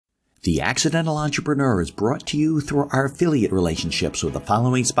The Accidental Entrepreneur is brought to you through our affiliate relationships with the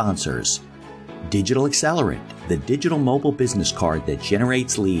following sponsors. Digital Accelerant, the digital mobile business card that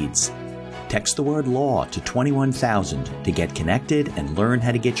generates leads. Text the word law to 21,000 to get connected and learn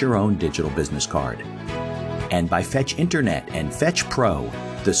how to get your own digital business card. And by Fetch Internet and Fetch Pro,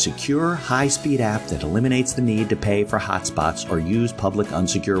 the secure, high-speed app that eliminates the need to pay for hotspots or use public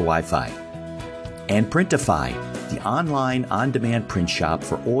unsecure Wi-Fi. And Printify, the online, on-demand print shop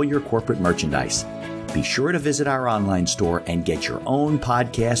for all your corporate merchandise. Be sure to visit our online store and get your own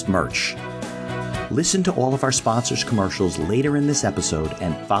podcast merch. Listen to all of our sponsors' commercials later in this episode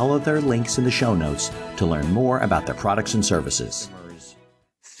and follow their links in the show notes to learn more about their products and services.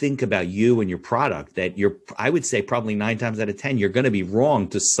 Think about you and your product that I would say probably 9 times out of 10, you're going to be wrong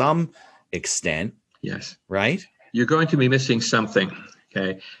to some extent. Yes. Right? You're going to be missing something.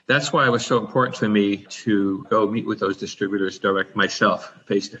 Okay. That's why it was so important for me to go meet with those distributors direct myself,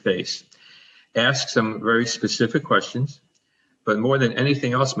 face to face. Ask some very specific questions, but more than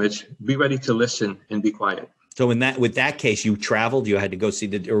anything else, Mitch, be ready to listen and be quiet. So with that case, you traveled, you had to go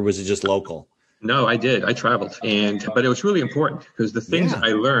see or was it just local? No, I did. I traveled. But it was really important because the things I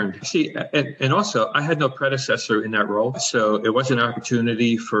learned, and also I had no predecessor in that role. So it was an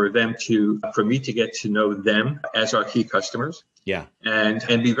opportunity for me to get to know them as our key customers. Yeah. And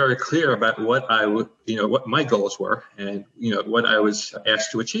be very clear about what what my goals were and, what I was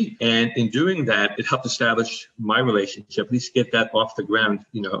asked to achieve. And in doing that, it helped establish my relationship, at least get that off the ground,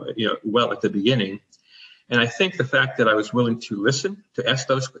 well at the beginning. And I think the fact that I was willing to listen, to ask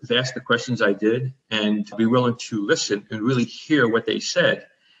the questions I did, and to be willing to listen and really hear what they said,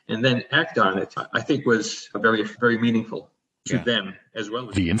 and then act on it, I think was very, very meaningful to them as well.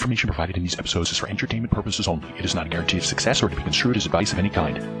 The information provided in these episodes is for entertainment purposes only. It is not a guarantee of success or to be construed as advice of any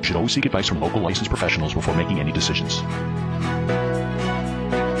kind. You should always seek advice from local licensed professionals before making any decisions.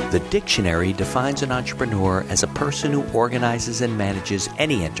 The dictionary defines an entrepreneur as a person who organizes and manages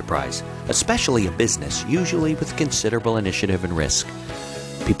any enterprise, especially a business, usually with considerable initiative and risk.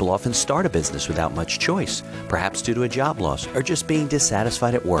 People often start a business without much choice, perhaps due to a job loss or just being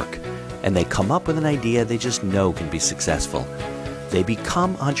dissatisfied at work, and they come up with an idea they just know can be successful. They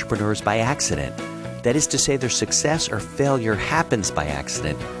become entrepreneurs by accident. That is to say, their success or failure happens by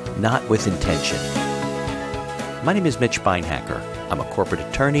accident, not with intention. My name is Mitch Beinhacker. I'm a corporate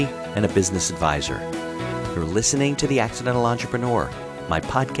attorney and a business advisor. You're listening to The Accidental Entrepreneur, my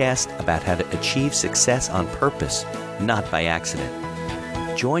podcast about how to achieve success on purpose, not by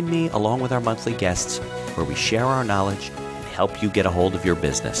accident. Join me along with our monthly guests where we share our knowledge and help you get a hold of your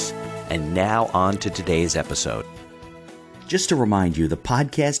business. And now on to today's episode. Just to remind you, the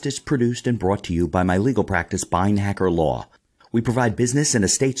podcast is produced and brought to you by my legal practice, Beinhacker Law. We provide business and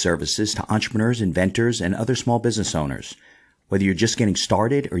estate services to entrepreneurs, inventors, and other small business owners. Whether you're just getting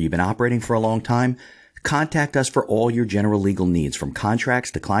started or you've been operating for a long time, contact us for all your general legal needs, from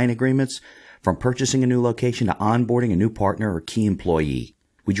contracts to client agreements, from purchasing a new location to onboarding a new partner or key employee.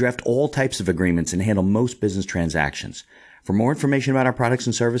 We draft all types of agreements and handle most business transactions. For more information about our products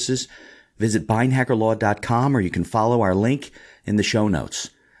and services, visit beinhackerlaw.com or you can follow our link in the show notes.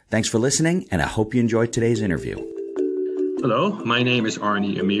 Thanks for listening, and I hope you enjoyed today's interview. Hello, my name is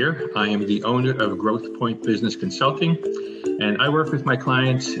Arnie Amir. I am the owner of GrowthPoint Business Consulting, and I work with my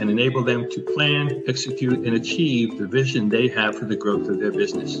clients and enable them to plan, execute, and achieve the vision they have for the growth of their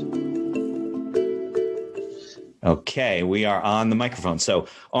business. Okay, we are on the microphone. So,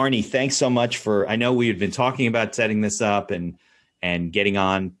 Arnie, thanks so much I know we had been talking about setting this up and getting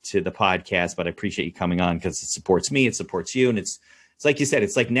on to the podcast, but I appreciate you coming on because it supports me, it supports you, and it's like you said,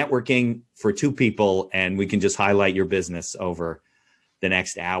 it's like networking for two people, and we can just highlight your business over the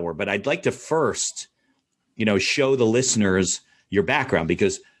next hour. But I'd like to first, show the listeners your background,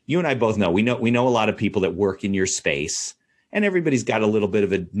 because you and I both know, we know a lot of people that work in your space, and everybody's got a little bit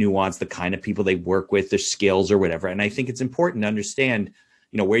of a nuance, the kind of people they work with, their skills or whatever. And I think it's important to understand,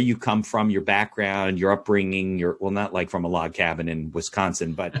 where you come from, your background, your upbringing, not like from a log cabin in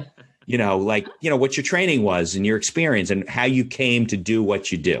Wisconsin, but what your training was and your experience and how you came to do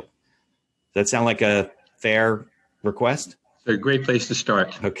what you do. Does that sound like a fair request? It's a great place to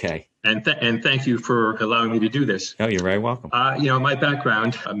start. Okay. And thank you for allowing me to do this. Oh, you're very welcome. My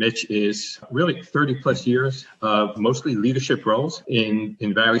background, Mitch, is really 30 plus years of mostly leadership roles in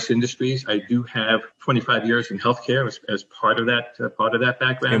various industries. I do have 25 years in healthcare as part of that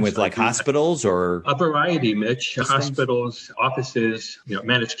background. And with hospitals or? A variety, Mitch. Hospitals, offices,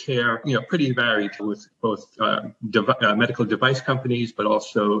 managed care, pretty varied with both medical device companies, but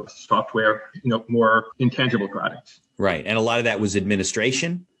also software, more intangible products. Right. And a lot of that was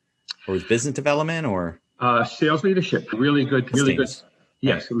administration? Or was business development or? Sales leadership, really good.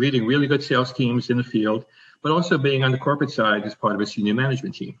 Yes, leading really good sales teams in the field, but also being on the corporate side as part of a senior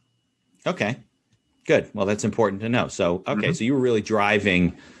management team. Okay, good. Well, that's important to know. So, so you were really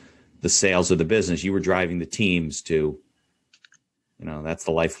driving the sales of the business. You were driving the teams to, that's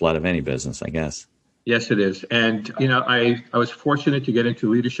the lifeblood of any business, I guess. Yes, it is. And, I was fortunate to get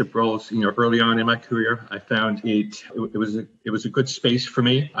into leadership roles, early on in my career. I found it was a good space for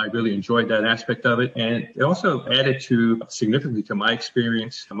me. I really enjoyed that aspect of it. And it also added significantly to my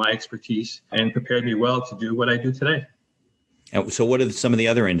experience, to my expertise, and prepared me well to do what I do today. And so what are some of the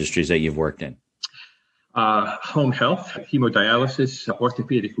other industries that you've worked in? Home health, hemodialysis,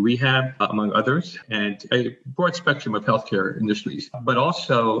 orthopedic rehab, among others, and a broad spectrum of healthcare industries, but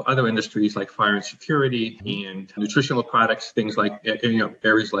also other industries like fire and security and nutritional products, things like,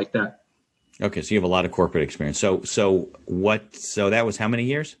 areas like that. Okay, so you have a lot of corporate experience. So that was how many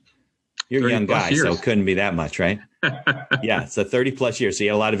years? You're a young guy, so it couldn't be that much, right? Yeah, so 30 plus years. So you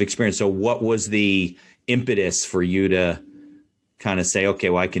had a lot of experience. So what was the impetus for you to kind of say,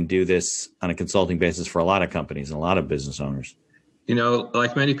 okay, well, I can do this on a consulting basis for a lot of companies and a lot of business owners?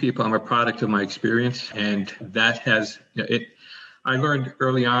 Like many people, I'm a product of my experience, and that has I learned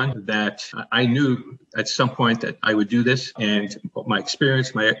early on that I knew at some point that I would do this, and my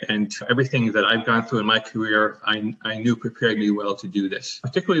experience, and everything that I've gone through in my career, I knew prepared me well to do this.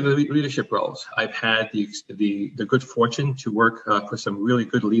 Particularly the leadership roles. I've had the good fortune to work for some really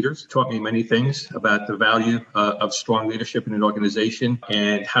good leaders, taught me many things about the value of strong leadership in an organization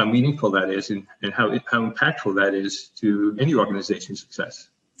and how meaningful that is, and how impactful that is to any organization's success.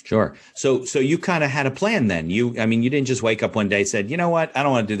 Sure. So you kind of had a plan then. You didn't just wake up one day and said, you know what, I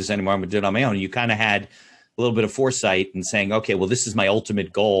don't want to do this anymore. I'm going to do it on my own. You kind of had a little bit of foresight and saying, okay, well, this is my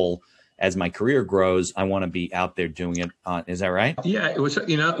ultimate goal. As my career grows, I want to be out there doing it. Is that right? Yeah, it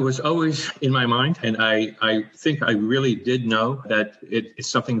was always in my mind. And I think I really did know that it's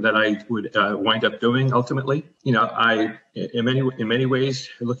something that I would wind up doing ultimately. In many ways,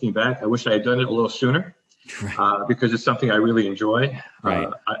 looking back, I wish I had done it a little sooner. Right. Because it's something I really enjoy. Right.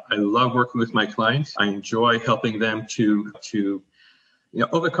 I love working with my clients. I enjoy helping them to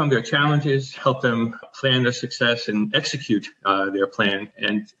overcome their challenges, help them plan their success and execute their plan.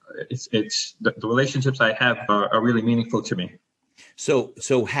 And it's the relationships I have are really meaningful to me. So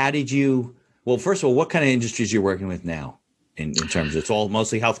how did you? Well, first of all, what kind of industries you're working with now? In terms, it's all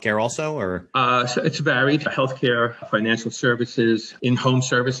mostly healthcare also, or? So it's varied: healthcare, financial services, in-home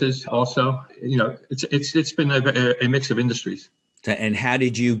services also. It's been a mix of industries. And how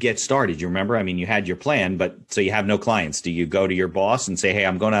did you get started? You remember? I mean, you had your plan, but so you have no clients. Do you go to your boss and say, hey,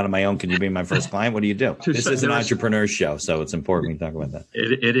 I'm going out on my own. Can you be my first client? What do you do? This is an entrepreneur show, so it's important we talk about that.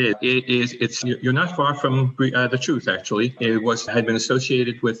 It is. You're not far from the truth, actually. I had been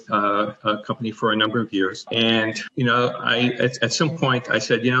associated with a company for a number of years. And, at some point I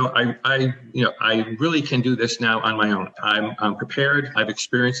said, I really can do this now on my own. I'm prepared. I've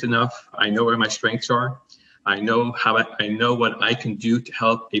experienced enough. I know where my strengths are. I know what I can do to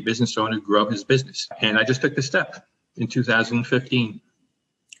help a business owner grow his business. And I just took the step in 2015.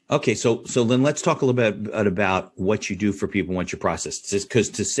 Okay. So then let's talk a little bit about what you do for people, what's your process. Because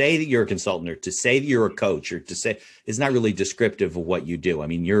to say that you're a consultant or to say that you're a coach or to say is not really descriptive of what you do. I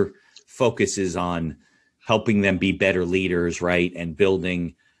mean, your focus is on helping them be better leaders, right? And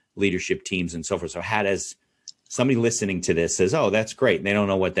building leadership teams and so forth. So how does somebody listening to this says, oh, that's great, and they don't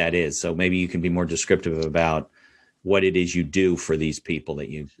know what that is. So maybe you can be more descriptive about what it is you do for these people that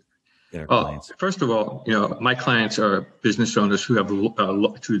are clients. First of all, my clients are business owners who have,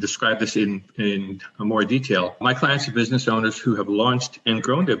 to describe this in more detail, my clients are business owners who have launched and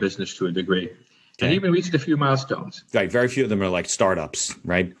grown their business to a degree. Okay. And even reached a few milestones. Right. Very few of them are like startups,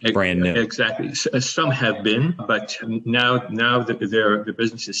 right? Brand new. Exactly. Some have been, but now their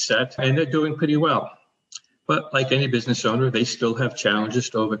business is set and they're doing pretty well. But like any business owner, they still have challenges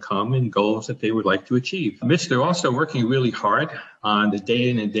to overcome and goals that they would like to achieve. They're also working really hard on the day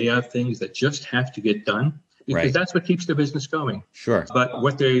in and day out things that just have to get done because that's what keeps their business going. Sure. But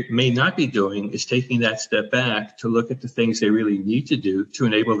what they may not be doing is taking that step back to look at the things they really need to do to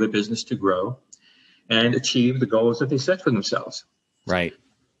enable their business to grow and achieve the goals that they set for themselves. Right.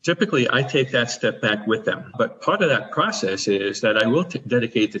 Typically, I take that step back with them. But part of that process is that I will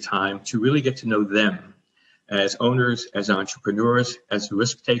dedicate the time to really get to know them as owners, as entrepreneurs, as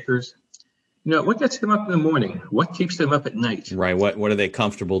risk takers. What gets them up in the morning? What keeps them up at night? Right. What are they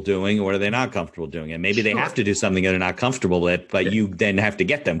comfortable doing? What are they not comfortable doing? And maybe they have to do something that they're not comfortable with, but you then have to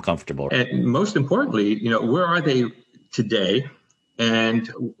get them comfortable. And most importantly, where are they today? And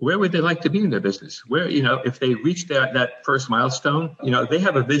where would they like to be in their business? Where, if they reach that first milestone, they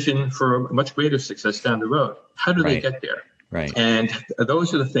have a vision for much greater success down the road. How do they get there? Right. And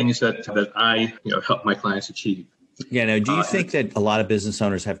those are the things that I help my clients achieve. Yeah. Now, do you think that a lot of business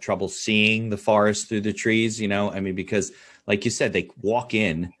owners have trouble seeing the forest through the trees? Because like you said, they walk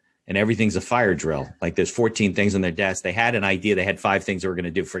in and everything's a fire drill. Like there's 14 things on their desk. They had an idea. They had 5 things they were going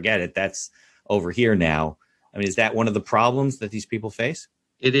to do. Forget it. That's over here now. Is that one of the problems that these people face?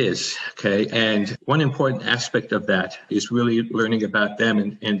 It is. Okay. And one important aspect of that is really learning about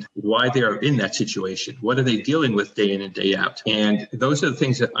them and why they are in that situation. What are they dealing with day in and day out? And those are the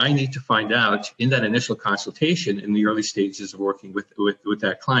things that I need to find out in that initial consultation in the early stages of working with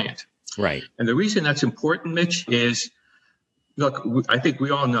that client. Right. And the reason that's important, Mitch, is, look, I think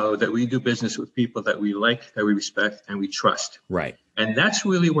we all know that we do business with people that we like, that we respect, and we trust. Right. And that's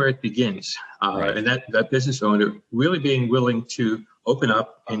really where it begins. Right. And that business owner really being willing to open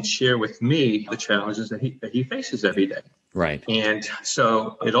up and share with me the challenges that he faces every day. Right. And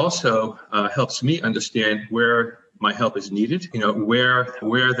so it also helps me understand where my help is needed,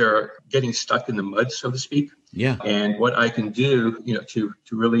 where they're getting stuck in the mud, so to speak. Yeah. And what I can do, to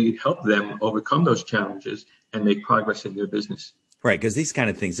really help them overcome those challenges and make progress in their business. Right. Because these kind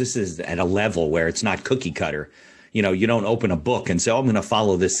of things, this is at a level where it's not cookie cutter. You don't open a book and say, I'm going to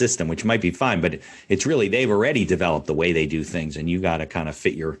follow this system, which might be fine, but it's really, they've already developed the way they do things. And you got to kind of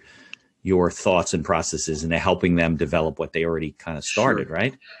fit your thoughts and processes into helping them develop what they already kind of started. Sure.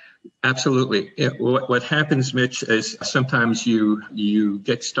 Right. Absolutely. What happens, Mitch, is sometimes you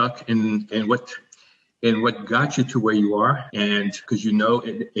get stuck in what got you to where you are. And because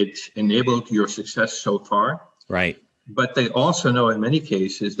it enabled your success so far. Right. But they also know in many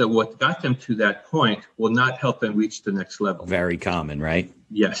cases that what got them to that point will not help them reach the next level. Very common, right?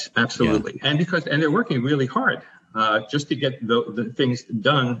 Yes, absolutely. Yeah. And they're working really hard just to get the things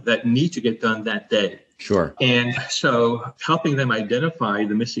done that need to get done that day. Sure. And so helping them identify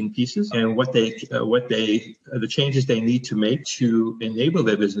the missing pieces and the changes they need to make to enable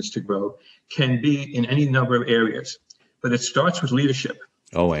their business to grow can be in any number of areas. But it starts with leadership.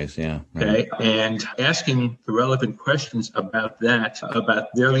 Always, yeah. Right. Okay, and asking the relevant questions about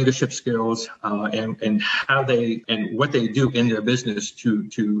their leadership skills, and how and what they do in their business to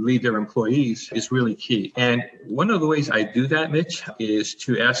lead their employees is really key. And one of the ways I do that, Mitch, is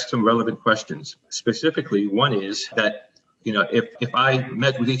to ask some relevant questions. Specifically, one is that, if I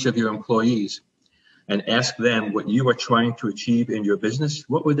met with each of your employees and asked them what you are trying to achieve in your business,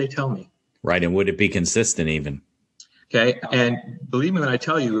 what would they tell me? Right. And would it be consistent even? Okay. And believe me when I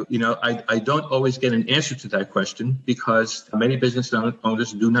tell you, I don't always get an answer to that question because many business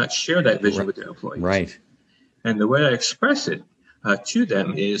owners do not share that vision with their employees. Right. And the way I express it to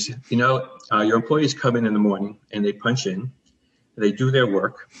them is, your employees come in the morning and they punch in, they do their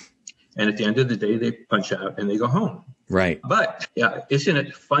work. And at the end of the day, they punch out and they go home. Right. But isn't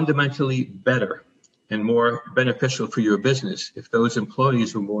it fundamentally better and more beneficial for your business if those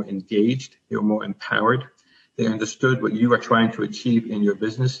employees were more engaged, they were more empowered, they understood what you are trying to achieve in your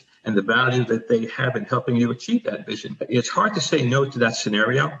business and the value that they have in helping you achieve that vision? It's hard to say no to that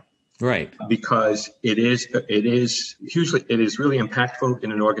scenario. Right. Because it is really impactful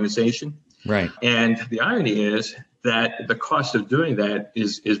in an organization. Right. And the irony is that the cost of doing that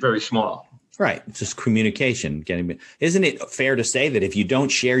is very small. Right. It's just communication. Isn't it fair to say that if you don't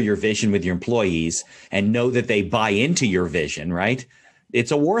share your vision with your employees and know that they buy into your vision, right?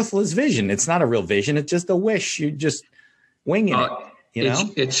 It's a worthless vision. It's not a real vision. It's just a wish. You're just winging it.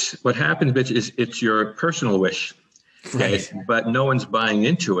 It's what happens, Mitch, is it's your personal wish. Right. But no one's buying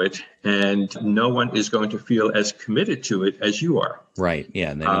into it, and no one is going to feel as committed to it as you are. Right.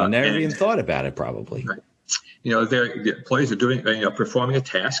 Yeah. And they never even thought about it, probably. Right. The employees are doing, performing a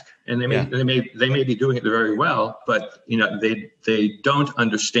task, and they may be doing it very well, but they don't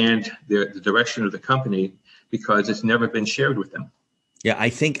understand the direction of the company because it's never been shared with them. Yeah,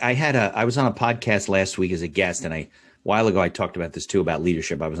 I think I was on a podcast last week as a guest, and a while ago I talked about this too, about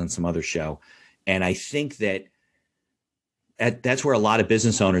leadership. I was on some other show, and I think that's where a lot of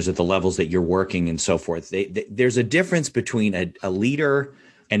business owners at the levels that you're working and so forth, there's a difference between a leader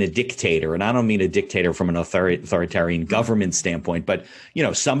and a dictator. And I don't mean a dictator from an authoritarian government standpoint, but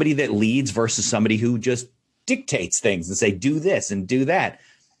somebody that leads versus somebody who just dictates things and say, do this and do that.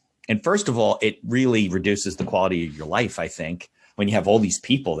 And first of all, it really reduces the quality of your life, I think, when you have all these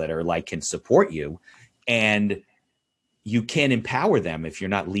people that are can support you, and you can't empower them if you're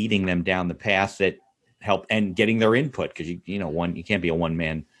not leading them down the path that help and getting their input. Cause you can't be a one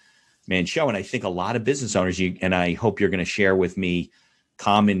man show. And I think a lot of business owners, and I hope you're going to share with me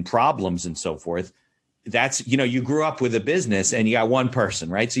common problems and so forth. That's, you grew up with a business and you got one person,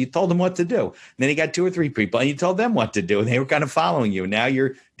 right? So you told them what to do. And then you got 2 or 3 people and you told them what to do, and they were kind of following you. Now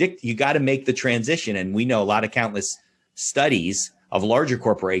you got to make the transition. And we know a lot of countless studies of larger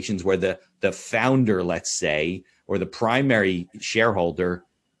corporations where the founder, let's say, or the primary shareholder,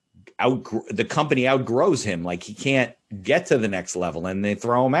 the company outgrows him, like he can't get to the next level, and they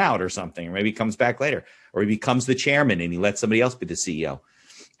throw him out or something, or maybe he comes back later, or he becomes the chairman and he lets somebody else be the CEO.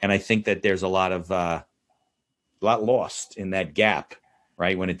 And I think that there's a lot lost in that gap,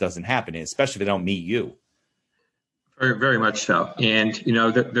 right, when it doesn't happen, especially if they don't meet you. Very, very much so. And,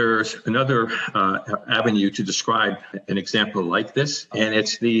 there's another avenue to describe an example like this. And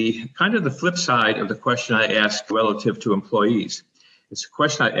it's the kind of the flip side of the question I asked relative to employees. It's a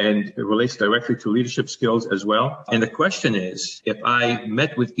question, and it relates directly to leadership skills as well. And the question is, if I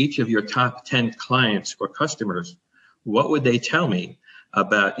met with each of your top 10 clients or customers, what would they tell me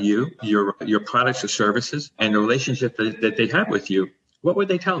about you, your products or services, and the relationship that they have with you? What would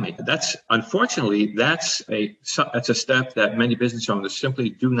they tell me? Unfortunately, that's a step that many business owners simply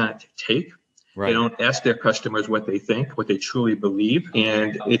do not take. Right. They don't ask their customers what they think, what they truly believe.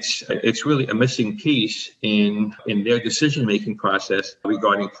 And it's really a missing piece in their decision-making process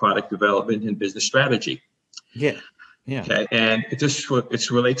regarding product development and business strategy. Yeah. Yeah. Okay. And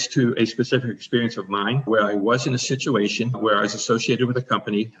it relates to a specific experience of mine where I was in a situation where I was associated with a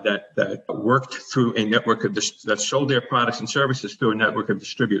company that worked through a network that sold their products and services through a network of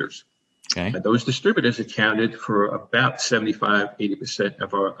distributors. Okay. And those distributors accounted for about 75-80%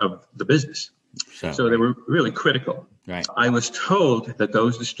 of the business. So they were really critical. Right. I was told that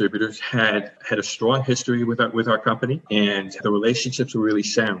those distributors had a strong history with our company, and the relationships were really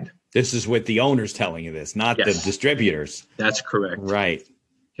sound. This is what the owner's telling you this, not the distributors. That's correct. Right.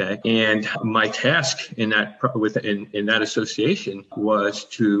 Okay. And my task in that association was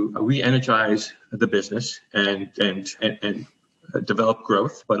to re-energize the business and develop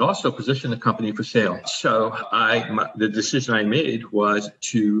growth, but also position the company for sale. So the decision I made was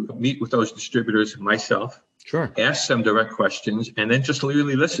to meet with those distributors myself. Sure. Ask some direct questions, and then just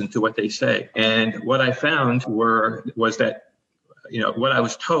really listen to what they say. And what I found was that what I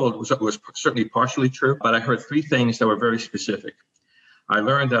was told was certainly partially true, but I heard three things that were very specific. I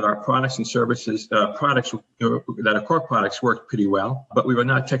learned that our products and services, that our core products worked pretty well, but we were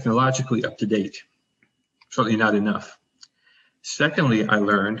not technologically up to date. Certainly not enough. Secondly, I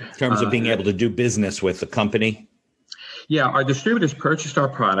learned in terms of being able to do business with the company. Yeah, our distributors purchased our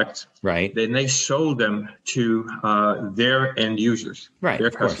products. Right. Then they sold them to their end users, right,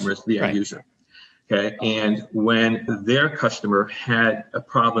 their customers, the end user. Okay. And when their customer had a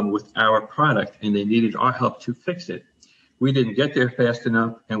problem with our product and they needed our help to fix it, we didn't get there fast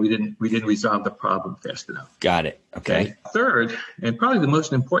enough, and we didn't resolve the problem fast enough. Got it. Okay. Third, and probably the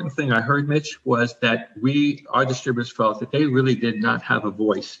most important thing I heard, Mitch, was that our distributors felt that they really did not have a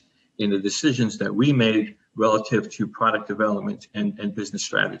voice in the decisions that we made relative to product development and business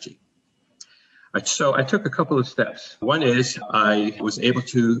strategy. So I took a couple of steps. One is I was able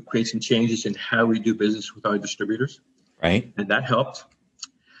to create some changes in how we do business with our distributors. Right. And that helped.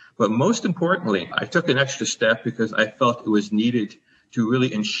 But most importantly, I took an extra step because I felt it was needed to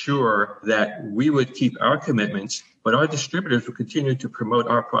really ensure that we would keep our commitments, but our distributors would continue to promote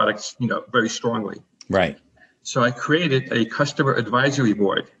our products, very strongly. Right. So I created a customer advisory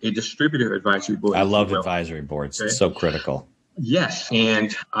board, a distributor advisory board. I love advisory boards. Okay. It's so critical. Yes.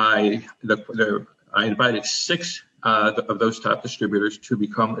 And I invited 6 of those top distributors to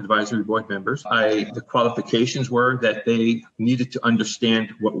become advisory board members. The qualifications were that they needed to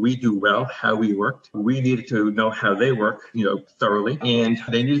understand what we do well, how we worked. We needed to know how they work, thoroughly, and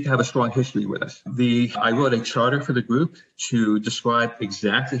they needed to have a strong history with us. I wrote a charter for the group to describe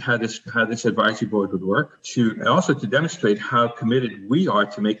exactly how this advisory board would work, and also to demonstrate how committed we are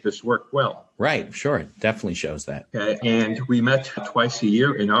to make this work well. Right. Sure. It definitely shows that. Okay. And we met twice a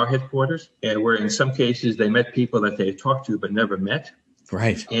year in our headquarters, and where in some cases they met people that they had talked to but never met.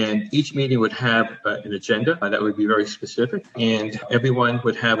 Right. And each meeting would have an agenda that would be very specific, and everyone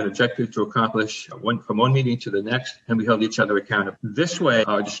would have an objective to accomplish from one meeting to the next, and we held each other accountable. This way,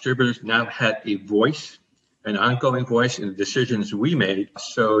 our distributors now had a voice, an ongoing voice in the decisions we made,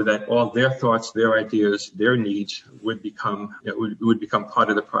 so that all their thoughts, their ideas, their needs would become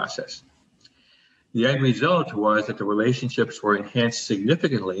part of the process. The end result was that the relationships were enhanced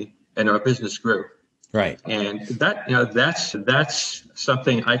significantly and our business grew. Right. And that's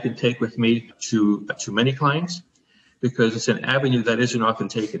something I can take with me to many clients, because it's an avenue that isn't often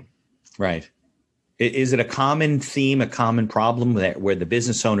taken. Right. Is it a common theme, a common problem where the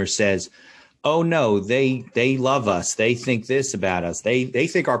business owner says, oh no, they love us, they think this about us, they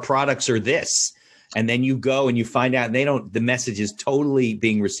think our products are this? And then you go and you find out the message is totally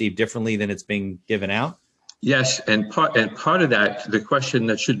being received differently than it's being given out? Yes, and part of that, the question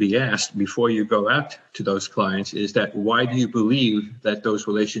that should be asked before you go out to those clients is that why do you believe that those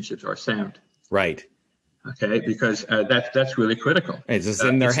relationships are sound? Right. Okay, because that's really critical. It's just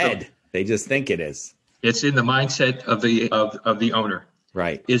in their head. They just think it is. It's in the mindset of the owner.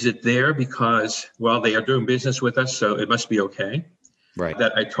 Right. Is it there because, well, they are doing business with us, so it must be okay? Right.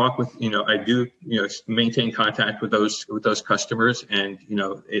 That I talk with, I do, maintain contact with those customers, and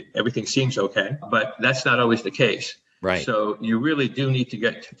everything seems okay, but that's not always the case. Right. So you really do need to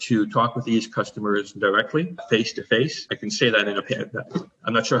get to talk with these customers directly, face to face. I can say that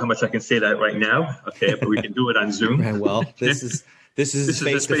I'm not sure how much I can say that right now. Okay, but we can do it on Zoom. Right, well, this is as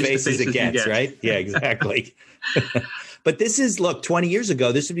face to face as it gets, right? Yeah, exactly. But look, 20 years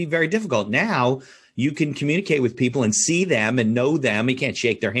ago, this would be very difficult. Now you can communicate with people and see them and know them. You can't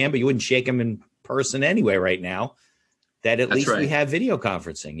shake their hand, but you wouldn't shake them in person anyway right now. That's least right. We have video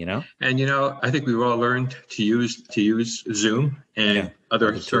conferencing, And, I think we've all learned to use Zoom and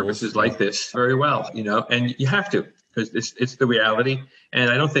other services like this very well, and you have to, because it's the reality.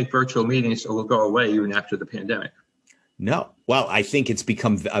 And I don't think virtual meetings will go away even after the pandemic. No. Well, I think it's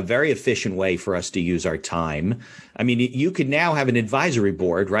become a very efficient way for us to use our time. I mean, you could now have an advisory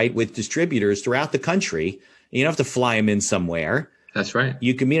board, right, with distributors throughout the country. You don't have to fly them in somewhere. That's right.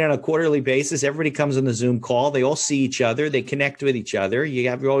 You can meet on a quarterly basis. Everybody comes on the Zoom call. They all see each other. They connect with each other. You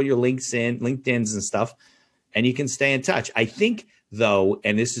have all your LinkedIns and stuff, and you can stay in touch. I think, though,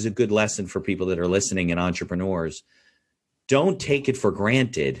 and this is a good lesson for people that are listening and entrepreneurs, don't take it for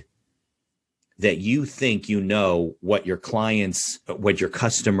granted that you think what your clients, what your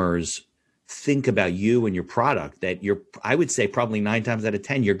customers think about you and your product. That I would say probably 9 times out of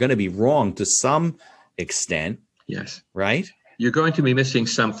 10, you're going to be wrong to some extent. Yes. Right? You're going to be missing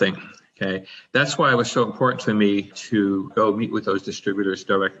something. Okay. That's why it was so important for me to go meet with those distributors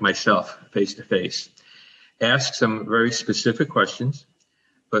direct myself, face to face. Ask some very specific questions,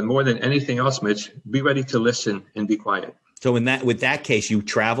 but more than anything else, Mitch, be ready to listen and be quiet. So with that case, you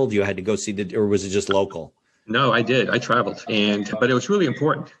traveled, you had to go see or was it just local? No, I did. I traveled, but it was really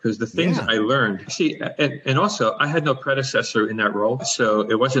important because the things I learned. And also I had no predecessor in that role, so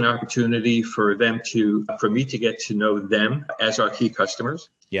it was an opportunity for me to get to know them as our key customers.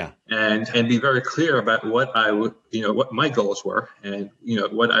 Yeah, and be very clear about what what my goals were, and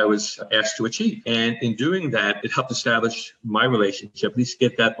what I was asked to achieve. And in doing that, it helped establish my relationship, at least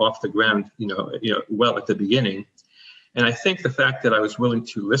get that off the ground, well at the beginning. And I think the fact that I was willing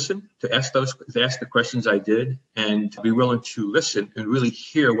to listen, to ask the questions I did, and to be willing to listen and really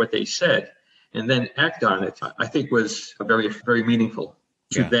hear what they said, and then act on it, I think was very, very meaningful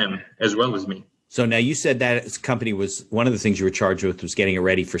to them as well as me. So now you said that company was one of the things you were charged with was getting it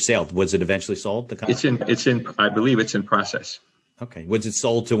ready for sale. Was it eventually sold? I believe it's in process. Okay. Was it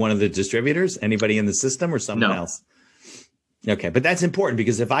sold to one of the distributors? Anybody in the system or someone else? Okay. But that's important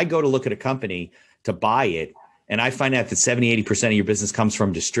because if I go to look at a company to buy it, and I find out that 70, 80% of your business comes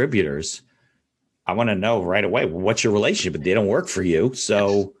from distributors, I want to know right away, what's your relationship? But they don't work for you.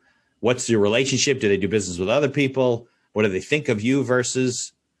 So what's your relationship? Do they do business with other people? What do they think of you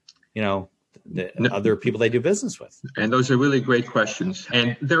versus, other people they do business with? And those are really great questions.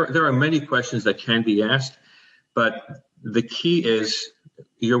 And there are many questions that can be asked, but the key is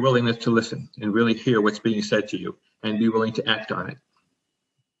your willingness to listen and really hear what's being said to you and be willing to act on it.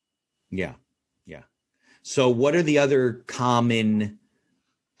 Yeah. So what are the other common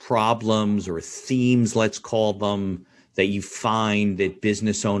problems or themes, let's call them, that you find that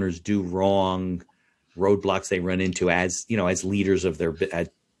business owners do wrong, roadblocks they run into as leaders of their,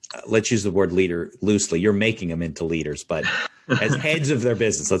 let's use the word leader loosely. You're making them into leaders, but as heads of their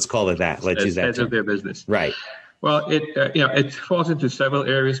business, let's call it that. Let's use that heads term. Of their business. Right. Well, it falls into several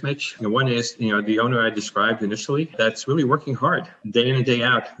areas, Mitch. One is, the owner I described initially, that's really working hard day in and day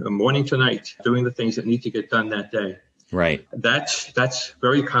out, morning to night, doing the things that need to get done that day. Right. That's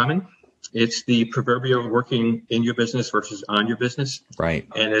very common. It's the proverbial working in your business versus on your business. Right.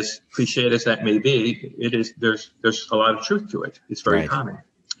 And as cliched as that may be, it is, there's a lot of truth to it. It's very common.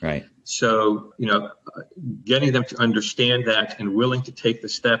 Right. So, getting them to understand that and willing to take the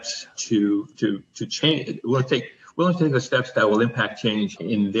steps to change, willing to take the steps that will impact change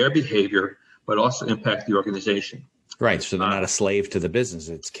in their behavior, but also impact the organization. Right. So they're not a slave to the business.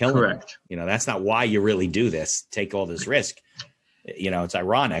 It's killing correct. Them. That's not why you really do this. Take all this risk. It's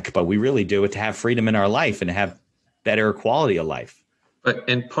ironic, but we really do it to have freedom in our life and have better quality of life.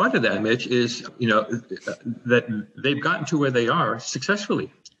 And part of that, Mitch, is, that they've gotten to where they are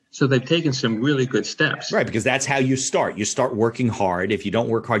successfully. So they've taken some really good steps. Right, because that's how you start. You start working hard. If you don't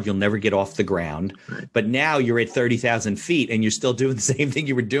work hard, you'll never get off the ground. Right. But now you're at 30,000 feet and you're still doing the same thing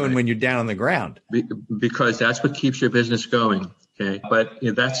you were doing when you're down on the ground. Because that's what keeps your business going. Okay, but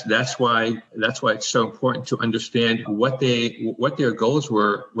that's why it's so important to understand what their goals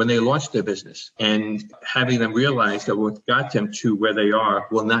were when they launched their business, and having them realize that what got them to where they are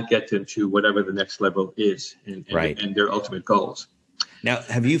will not get them to whatever the next level is, and their ultimate goals. Now,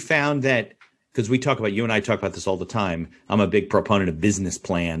 have you found that, because you and I talk about this all the time, I'm a big proponent of business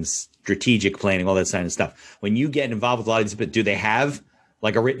plans, strategic planning, all that kind of stuff. When you get involved with a lot of these, but do they have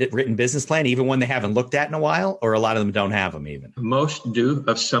like a written business plan, even one they haven't looked at in a while, or a lot of them don't have them even? Most do,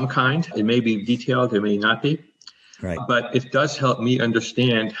 of some kind. It may be detailed, it may not be. Right. But it does help me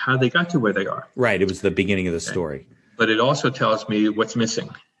understand how they got to where they are. Right. It was the beginning of the story. But it also tells me what's missing.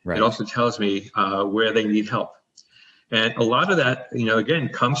 Right. It also tells me where they need help. And a lot of that, again,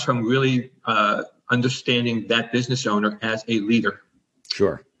 comes from really understanding that business owner as a leader.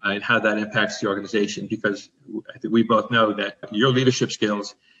 Sure. And how that impacts the organization, because I think we both know that your leadership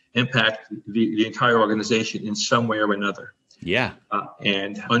skills impact the entire organization in some way or another. Yeah.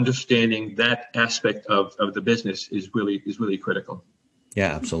 And understanding that aspect of the business is really critical.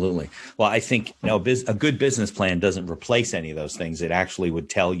 Yeah, absolutely. Well, I think a good business plan doesn't replace any of those things. It actually would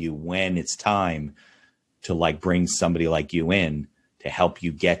tell you when it's time to bring somebody like you in to help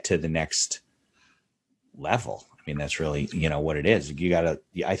you get to the next level. I mean, that's really, what it is.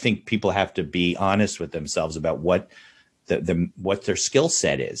 I think people have to be honest with themselves about what what their skill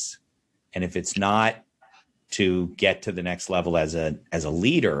set is. And if it's not to get to the next level as a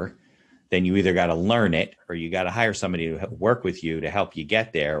leader, then you either got to learn it, or you got to hire somebody to work with you to help you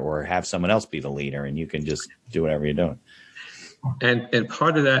get there, or have someone else be the leader and you can just do whatever you're doing. And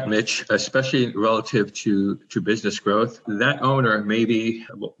part of that, Mitch, especially relative to business growth, that owner maybe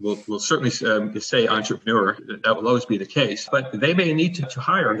will certainly say entrepreneur. That will always be the case, but they may need to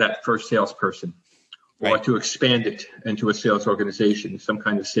hire that first salesperson, or to expand it into a sales organization, some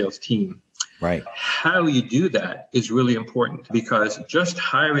kind of sales team. Right. How you do that is really important, because just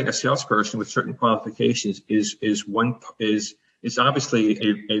hiring a salesperson with certain qualifications is obviously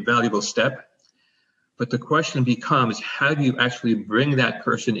a valuable step. But the question becomes, how do you actually bring that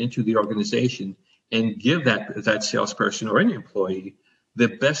person into the organization and give that salesperson or any employee the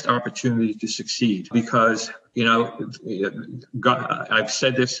best opportunity to succeed? Because, I've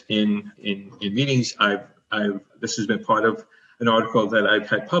said this in meetings. This has been part of an article that I've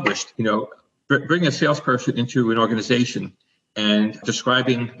had published. Bring a salesperson into an organization and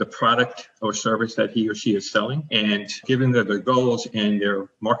describing the product or service that he or she is selling, and giving them their goals and their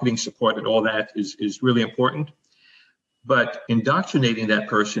marketing support, and all that is really important. But indoctrinating that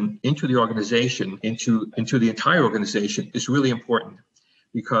person into the organization, into the entire organization, is really important,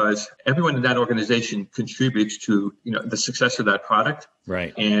 because everyone in that organization contributes to the success of that product,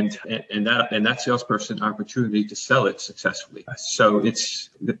 right? And that salesperson opportunity to sell it successfully. So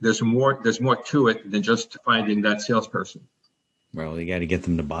there's more to it than just finding that salesperson. Well, you got to get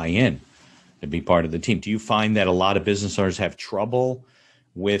them to buy in, to be part of the team. Do you find that a lot of business owners have trouble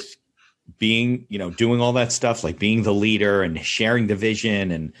with being, doing all that stuff, like being the leader and sharing the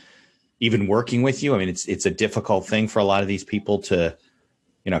vision and even working with you? I mean, it's a difficult thing for a lot of these people to,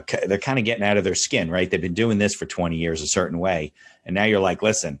 they're kind of getting out of their skin, right? They've been doing this for 20 years a certain way. And now you're like,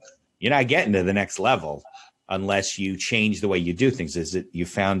 listen, you're not getting to the next level unless you change the way you do things. You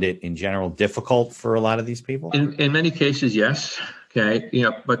found it in general difficult for a lot of these people? In many cases, yes. Okay.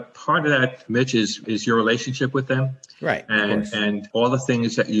 But part of that, Mitch, is your relationship with them. Right. And all the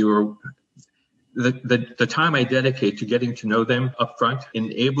things that the time I dedicate to getting to know them up front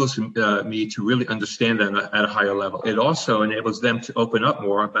enables me to really understand them at a higher level. It also enables them to open up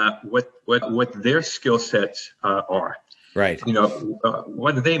more about what their skill sets are. Right.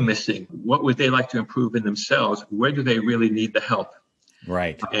 What are they missing? What would they like to improve in themselves? Where do they really need the help?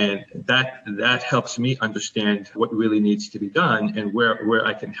 Right. And that helps me understand what really needs to be done and where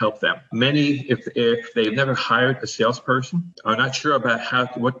I can help them. Many, if they've never hired a salesperson, are not sure about how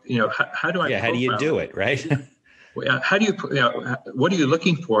do I? Yeah. How do you do it? Right. How do you? What are you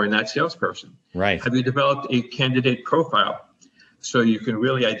looking for in that salesperson? Right. Have you developed a candidate profile so you can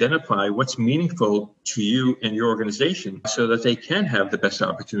really identify what's meaningful to you and your organization, so that they can have the best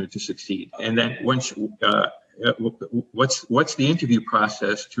opportunity to succeed? And then once. What's the interview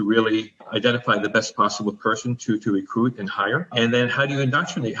process to really identify the best possible person to recruit and hire? And then how do you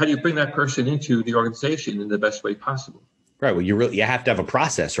indoctrinate? How do you bring that person into the organization in the best way possible? Right. Well, you have to have a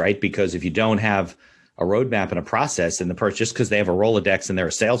process, right? Because if you don't have a roadmap and a process, and the person, just because they have a Rolodex and they're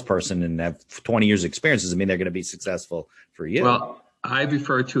a salesperson and have 20 years experience, doesn't mean they're going to be successful for you. Well, I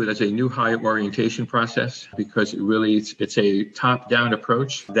refer to it as a new hire orientation process because it's a top-down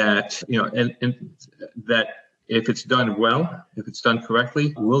approach that, and that if it's done well, if it's done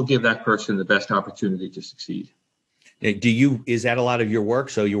correctly, will give that person the best opportunity to succeed. Is that a lot of your work?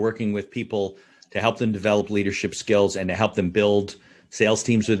 So you're working with people to help them develop leadership skills and to help them build sales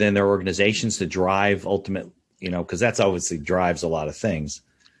teams within their organizations to drive ultimate, because that's obviously drives a lot of things.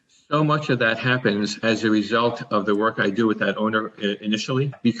 So much of that happens as a result of the work I do with that owner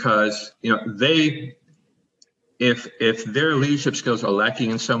initially, because if their leadership skills are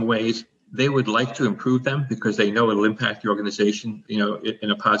lacking in some ways, they would like to improve them because they know it'll impact the organization,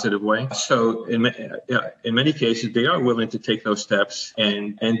 in a positive way. So in many cases, they are willing to take those steps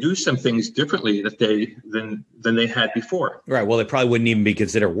and do some things differently than they had before. Right. Well, they probably wouldn't even be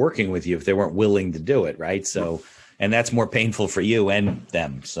considered working with you if they weren't willing to do it. Right. So, and that's more painful for you and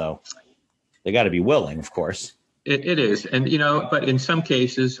them. So they got to be willing, of course. It is. And, but in some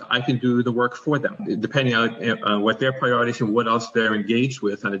cases, I can do the work for them, depending on what their priorities and what else they're engaged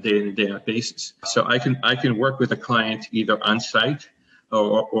with on a day-in and day-out basis. So I can work with a client either on site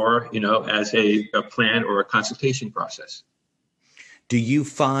or as a plan or a consultation process. Do you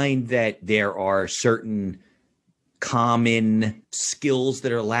find that there are certain common skills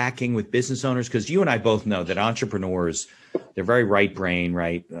that are lacking with business owners? Because you and I both know that entrepreneurs, they're very right brain,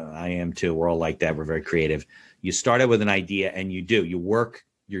 right? I am too. We're all like that. We're very creative. You start out with an idea and you work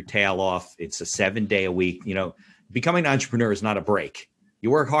your tail off. It's a 7-day a week. Becoming an entrepreneur is not a break. You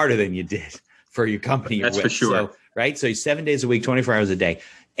work harder than you did for your company you're with. That's for sure. So, right. So 7 days a week, 24 hours a day.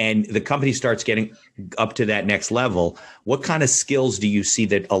 And the company starts getting up to that next level. What kind of skills do you see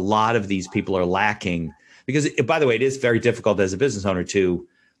that a lot of these people are lacking? Because, by the way, it is very difficult as a business owner to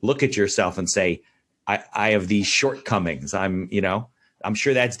look at yourself and say, I have these shortcomings. I'm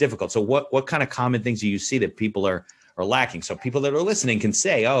sure that's difficult. So what kind of common things do you see that people are lacking? So people that are listening can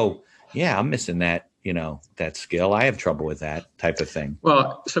say, oh, yeah, I'm missing that, that skill. I have trouble with that type of thing.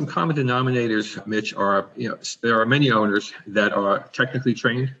 Well, some common denominators, Mitch, are, there are many owners that are technically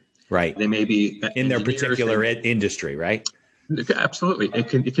trained. Right. They may be in their particular industry, right? Absolutely. It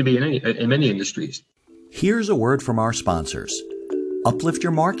can be in many industries. Here's a word from our sponsors. Uplift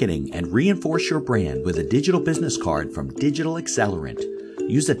your marketing and reinforce your brand with a digital business card from Digital Accelerant.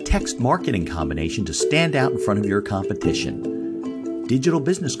 Use a text marketing combination to stand out in front of your competition. Digital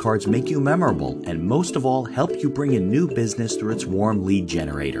business cards make you memorable and most of all help you bring in new business through its warm lead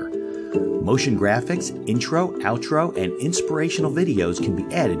generator. Motion graphics, intro, outro, and inspirational videos can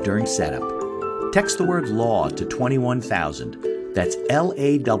be added during setup. Text the word LAW to 21,000. That's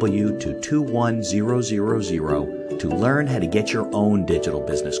LAW to 21000 to learn how to get your own digital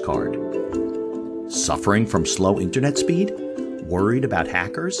business card. Suffering from slow internet speed? Worried about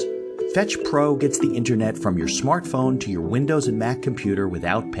hackers? Fetch Pro gets the internet from your smartphone to your Windows and Mac computer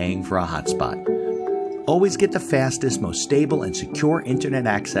without paying for a hotspot. Always get the fastest, most stable, and secure internet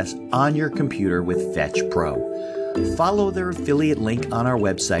access on your computer with Fetch Pro. Follow their affiliate link on our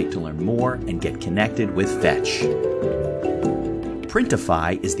website to learn more and get connected with Fetch.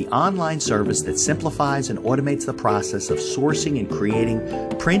 Printify is the online service that simplifies and automates the process of sourcing and creating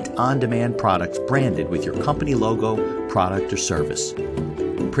print-on-demand products branded with your company logo, product, or service.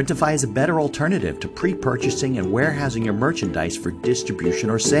 Printify is a better alternative to pre-purchasing and warehousing your merchandise for distribution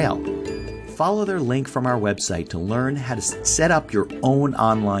or sale. Follow their link from our website to learn how to set up your own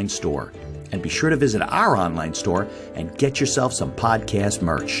online store. And be sure to visit our online store and get yourself some podcast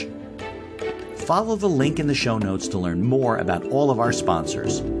merch. Follow the link in the show notes to learn more about all of our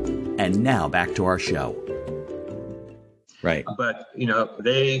sponsors. And now back to our show. Right. But,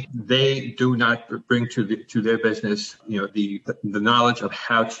 they do not bring to their business, the knowledge of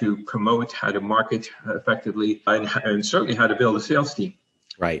how to promote, how to market effectively, and certainly how to build a sales team.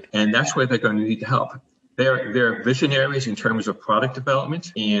 Right. And that's where they're going to need help. They're visionaries in terms of product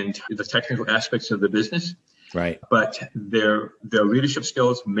development and the technical aspects of the business. Right. But their leadership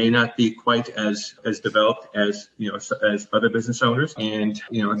skills may not be quite as developed as other business owners, and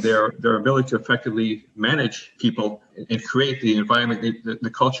their ability to effectively manage people and create the environment, the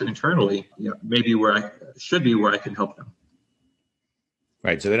culture internally, maybe where I can help them.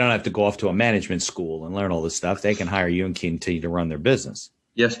 Right. So they don't have to go off to a management school and learn all this stuff. They can hire you and continue to run their business.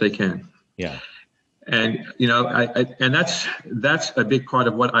 Yes, they can. Yeah. And, and that's a big part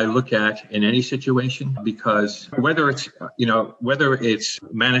of what I look at in any situation, because whether it's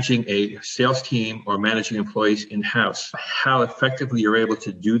managing a sales team or managing employees in-house, how effectively you're able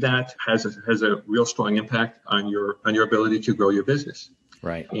to do that has a real strong impact on your ability to grow your business.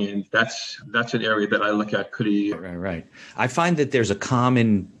 Right. And that's an area that I look at pretty. Right. I find that there's a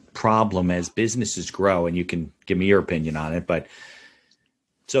common problem as businesses grow, and you can give me your opinion on it, but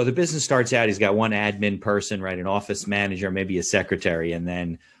So the business starts out, he's got one admin person, right? An office manager, maybe a secretary. And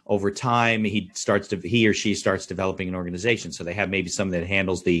then over time, he or she starts developing an organization. So they have maybe someone that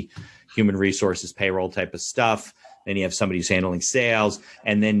handles the human resources, payroll type of stuff. Then you have somebody who's handling sales.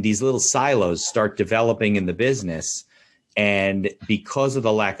 And then these little silos start developing in the business. And because of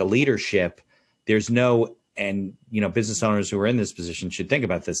the lack of leadership, there's no, and, business owners who are in this position should think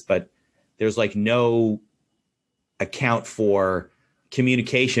about this, but there's like no account for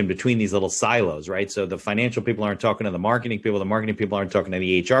communication between these little silos, right? So the financial people aren't talking to the marketing people aren't talking to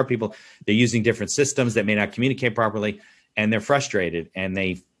the HR people. They're using different systems that may not communicate properly, and they're frustrated, and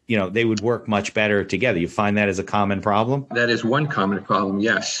they would work much better together. You find that as a common problem? That is one common problem,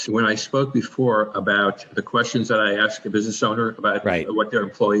 yes. When I spoke before about the questions that I asked a business owner about what their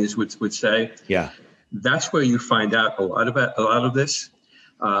employees would say, that's where you find out a lot of this.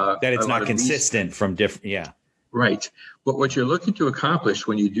 That it's not consistent from different, Right. But what you're looking to accomplish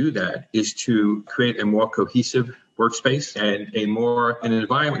when you do that is to create a more cohesive workspace and an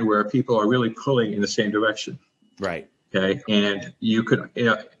environment where people are really pulling in the same direction. Right. Okay. And you could,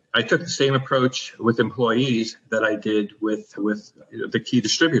 I took the same approach with employees that I did with the key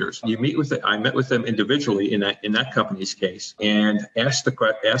distributors. I met with them individually in that company's case, and asked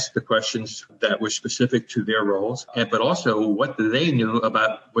the questions that were specific to their roles, but also what they knew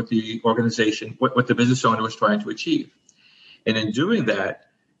about what the organization, what the business owner was trying to achieve. And in doing that,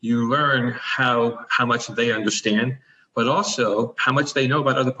 you learn how much they understand, but also how much they know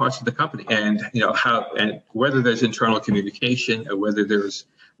about other parts of the company, and and whether there's internal communication, or whether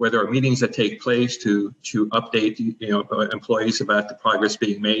there are meetings that take place to update employees about the progress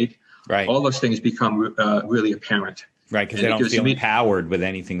being made. Right. All those things become really apparent. Right, because they don't feel empowered with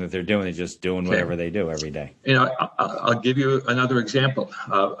anything that they're doing. They're just doing whatever they do every day. I'll give you another example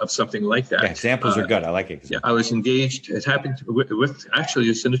of something like that. Yeah, examples are good. I like it. Yeah, I was engaged. It happened with actually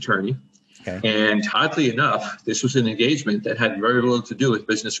just an attorney. Okay. And oddly enough, this was an engagement that had very little to do with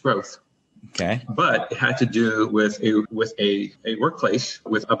business growth. Okay. But it had to do with a workplace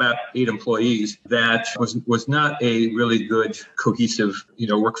with about 8 employees that was not a really good, cohesive,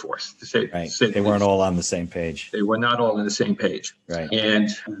 workforce, to say. Right. They weren't all on the same page. They were not all on the same page. Right. And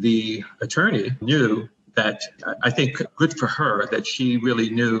the attorney knew that, I think good for her, that she really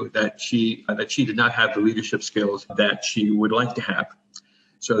knew that she did not have the leadership skills that she would like to have.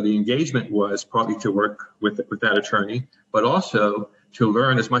 So the engagement was partly to work with that attorney, but also to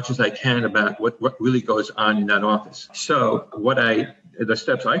learn as much as I can about what really goes on in that office. So the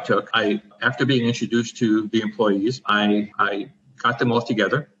steps I took, after being introduced to the employees, I got them all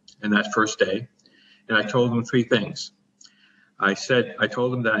together in that first day, and I told them 3 things. I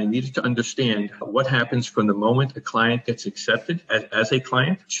told them that I needed to understand what happens from the moment a client gets accepted as a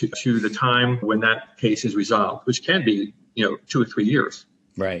client to the time when that case is resolved, which can be 2 or 3 years.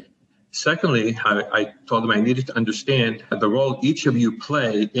 Right. Secondly, I told them I needed to understand the role each of you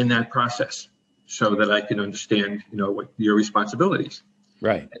play in that process, so that I can understand, what your responsibilities.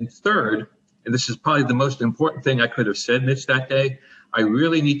 Right. And third, and this is probably the most important thing I could have said, Mitch, that day, I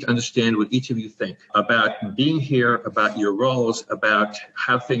really need to understand what each of you think about being here, about your roles, about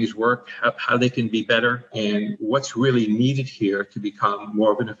how things work, how they can be better, and what's really needed here to become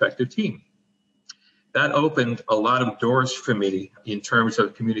more of an effective team. That opened a lot of doors for me in terms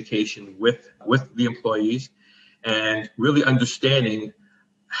of communication with the employees, and really understanding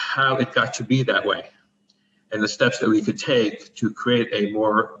how it got to be that way, and the steps that we could take to create a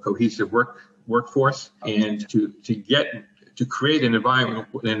more cohesive workforce, and to create an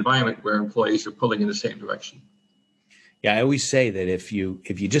environment where employees are pulling in the same direction. Yeah, I always say that if you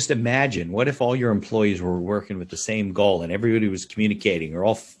just imagine, what if all your employees were working with the same goal and everybody was communicating, or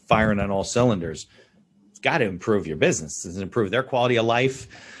all firing on all cylinders? Got to improve your business. It's improve their quality of life.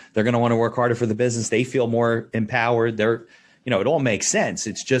 They're going to want to work harder for the business. They feel more empowered. It all makes sense.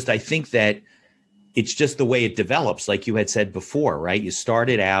 It's just, I think that it's just the way it develops. Like you had said before, right? You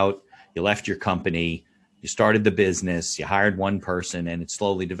started out, you left your company, you started the business, you hired one person, and it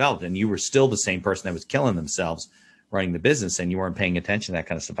slowly developed. And you were still the same person that was killing themselves running the business, and you weren't paying attention to that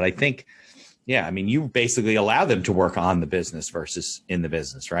kind of stuff. But I think, you basically allow them to work on the business versus in the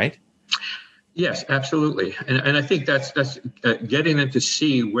business, right? Yes, absolutely. And I think that's getting them to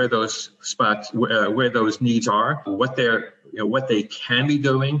see where those spots, where those needs are, what they can be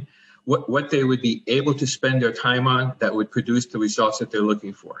doing, what they would be able to spend their time on that would produce the results that they're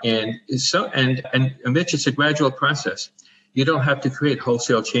looking for. And Mitch, it's a gradual process. You don't have to create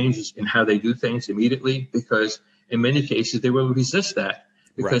wholesale changes in how they do things immediately, because in many cases they will resist that,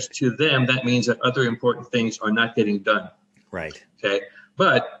 because to them that means that other important things are not getting done. Right. Okay.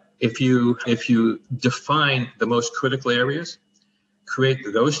 But if you define the most critical areas, create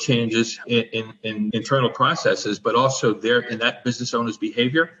those changes in internal processes, but also in that business owner's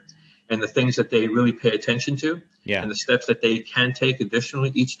behavior and the things that they really pay attention to, and the steps that they can take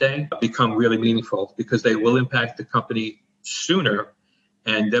additionally each day become really meaningful, because they will impact the company sooner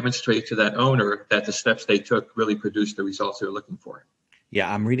and demonstrate to that owner that the steps they took really produced the results they're looking for.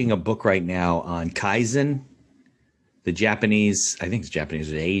 Yeah, I'm reading a book right now on Kaizen, the Japanese, I think it's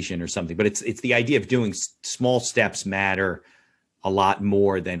Japanese or Asian or something, but it's the idea of doing small steps matter a lot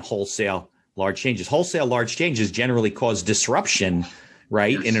more than wholesale large changes. Wholesale large changes generally cause disruption,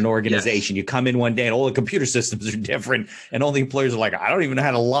 right? Yes. In an organization. Yes. You come in one day and all the computer systems are different and all the employees are like, I don't even know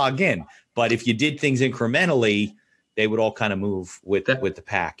how to log in. But if you did things incrementally, they would all kind of move with the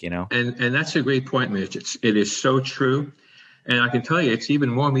pack, you know? And that's a great point, Mitch. It is so true. And I can tell you, it's even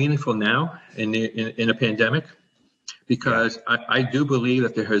more meaningful now in a pandemic, because I do believe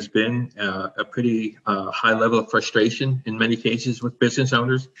that there has been a pretty high level of frustration in many cases with business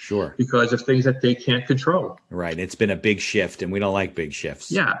owners. Sure. Because of things that they can't control. Right. It's been a big shift, and we don't like big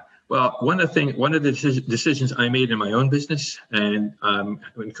shifts. Yeah. Well, one of the decisions I made in my own business, and I'm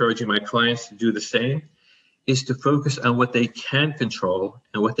encouraging my clients to do the same, is to focus on what they can control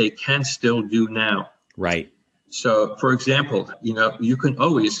and what they can still do now. Right. So, for example, you can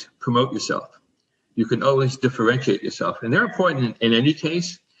always promote yourself. You can always differentiate yourself, and they're important in any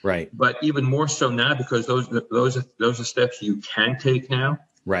case. Right. But even more so now, because those are steps you can take now.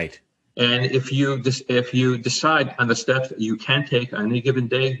 Right. And if you decide on the steps that you can take on any given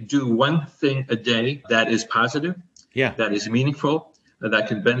day, do one thing a day that is positive, that is meaningful, that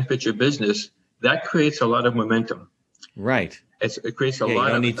can benefit your business. That creates a lot of momentum. Right. It creates a lot. You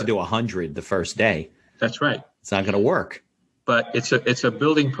don't need to do 100 the first day. That's right. It's not going to work. But it's a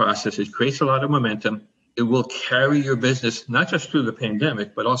building process. It creates a lot of momentum. It will carry your business, not just through the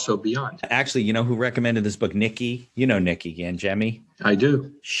pandemic, but also beyond. Actually, you know who recommended this book? Nikki. You know Nikki Gangemi? I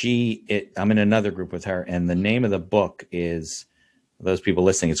do. I'm in another group with her, and the name of the book is, for those people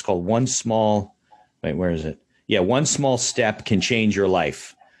listening, it's called One Small Step Can Change Your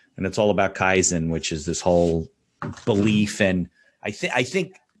Life. And it's all about Kaizen, which is this whole belief. And I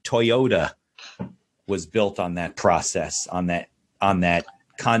think Toyota was built on that process, on that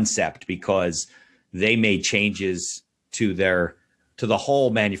concept, because they made changes to the whole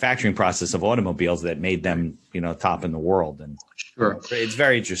manufacturing process of automobiles that made them, top in the world. And sure, it's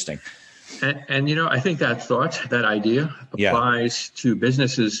very interesting. And I think that idea applies to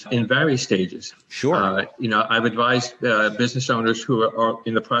businesses in various stages. Sure. I've advised business owners who are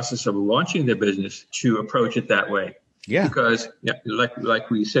in the process of launching their business to approach it that way. Yeah. Because like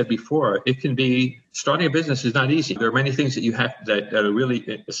we said before, it can be, starting a business is not easy. There are many things that you have that are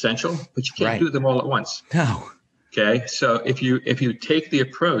really essential, but you can't do them all at once. No. Okay. So if you take the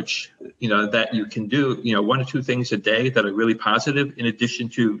approach, that you can do, one or two things a day that are really positive, in addition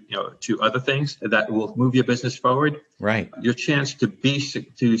to other things that will move your business forward. Right. Your chance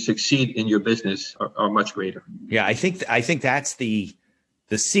to succeed in your business are much greater. Yeah. I think that's the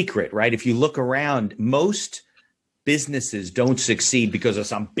secret, right? If you look around, most businesses don't succeed because of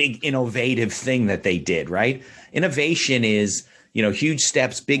some big innovative thing that they did, right? Innovation is, huge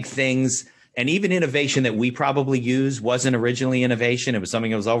steps, big things. And even innovation that we probably use wasn't originally innovation. It was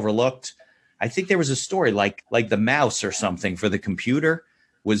something that was overlooked. I think there was a story like the mouse or something for the computer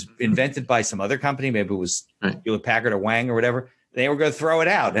was invented by some other company. Maybe it was Hewlett Packard or Wang or whatever. They were going to throw it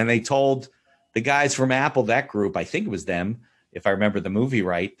out. And they told the guys from Apple, that group, I think it was them, if I remember the movie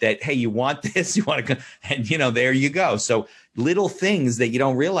right, that, hey, you want this, you want to, and there you go. So little things that you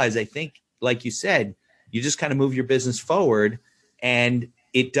don't realize, I think, like you said, you just kind of move your business forward, and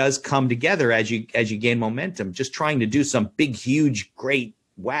it does come together as you gain momentum. Just trying to do some big, huge, great,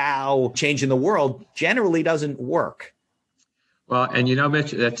 wow, change in the world generally doesn't work. Well, and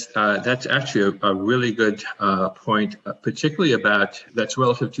Mitch, that's actually a really good point, particularly that's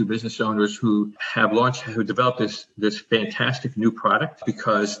relative to business owners who who developed this fantastic new product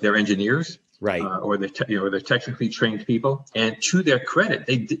because they're engineers, right? Or they're technically trained people. And to their credit,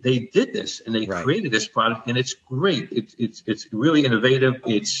 they did this and they created this product, and it's great. It's really innovative.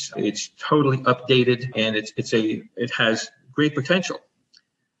 It's totally updated, and it has great potential.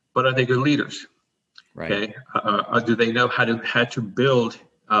 But are they good leaders? Right. Okay. Do they know how to build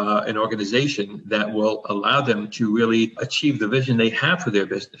an organization that will allow them to really achieve the vision they have for their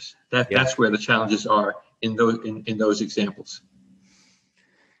business? That's where the challenges are in those examples.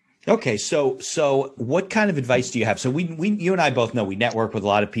 Okay, so what kind of advice do you have? So you and I both know we network with a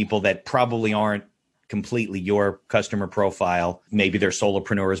lot of people that probably aren't completely your customer profile. Maybe they're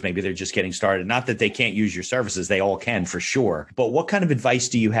solopreneurs, maybe they're just getting started. Not that they can't use your services, they all can for sure. But what kind of advice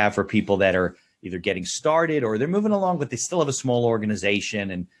do you have for people that are either getting started or they're moving along, but they still have a small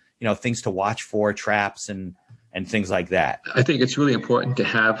organization and, things to watch for, traps and things like that? I think it's really important to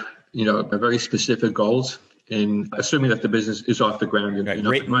have, a very specific goals, in assuming that the business is off the ground. Right.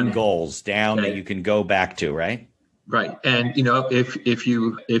 Written goals down that you can go back to, right? Right. And, if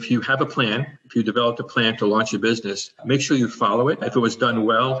you have a plan, if you developed a plan to launch a business, make sure you follow it. If it was done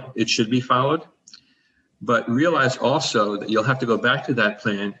well, it should be followed. But realize also that you'll have to go back to that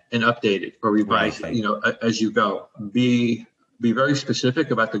plan and update it or revise it, as you go. Be very specific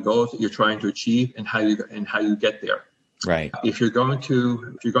about the goals that you're trying to achieve and how you get there. Right. If you're going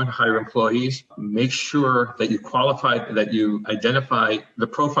to hire employees, make sure that you identify the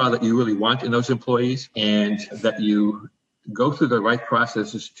profile that you really want in those employees, and that you go through the right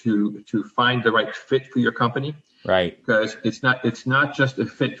processes to find the right fit for your company. Right. Because it's not just a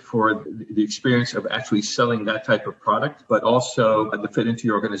fit for the experience of actually selling that type of product, but also the fit into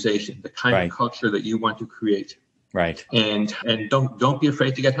your organization, the kind of culture that you want to create. Right. And don't be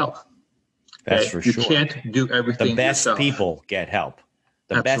afraid to get help. That's for sure. You can't do everything The best yourself. People get help.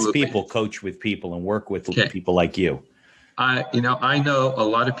 The best people coach with people and work with people like you. I know a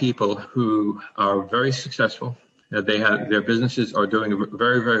lot of people who are very successful. Their businesses are doing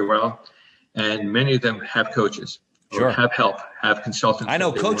very, very well. And many of them have coaches, or have help, have consultants. I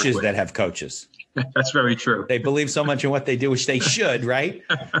know coaches that have coaches. That's very true. They believe so much in what they do, which they should, right?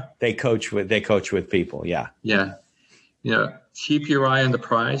 They coach with people. Yeah. Yeah. Keep your eye on the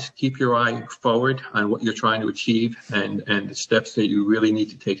prize. Keep your eye forward on what you're trying to achieve and the steps that you really need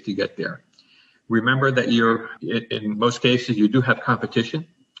to take to get there. Remember that in most cases, you do have competition.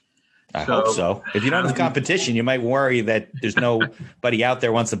 I hope so. If you don't have competition, you might worry that there's nobody out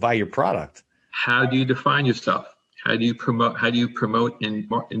there wants to buy your product. How do you define yourself? How do you promote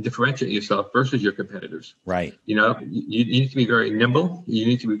and differentiate yourself versus your competitors? Right. You need to be very nimble. You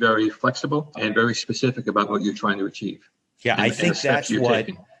need to be very flexible and very specific about what you're trying to achieve. Yeah, I think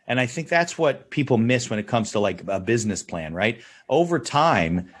that's what people miss when it comes to like a business plan, right? Over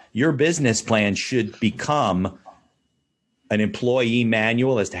time, your business plan should become an employee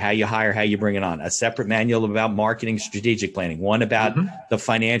manual as to how you hire, how you bring it on, a separate manual about marketing, strategic planning, one about the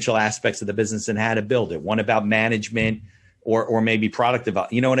financial aspects of the business and how to build it, one about management or maybe product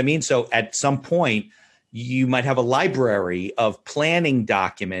development. You know what I mean? So at some point, you might have a library of planning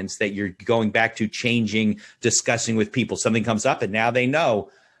documents that you're going back to, changing, discussing with people. Something comes up and now they know,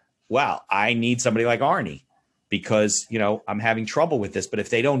 wow, I need somebody like Arnie because, I'm having trouble with this. But if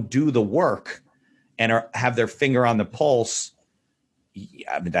they don't do the work and have their finger on the pulse,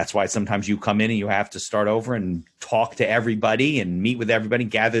 that's why sometimes you come in and you have to start over and talk to everybody and meet with everybody,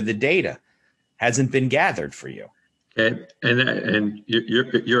 gather the data. Hasn't been gathered for you. And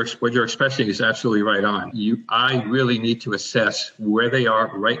what you're expressing is absolutely right on. I really need to assess where they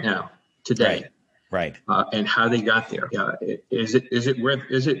are right now, today, right, and how they got there. Is it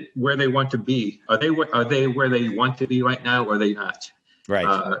where they want to be? Are they where they want to be right now, or are they not?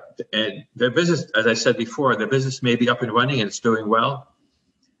 Right. And their business, as I said before, their business may be up and running and it's doing well,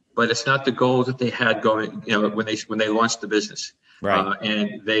 but it's not the goals that they had going, when they launched the business. Right.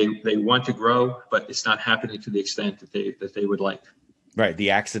 And they want to grow, but it's not happening to the extent that they would like. Right. The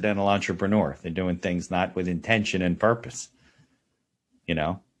accidental entrepreneur. They're doing things not with intention and purpose.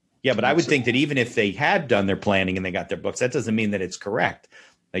 Yeah, but I would think that even if they had done their planning and they got their books, that doesn't mean that it's correct.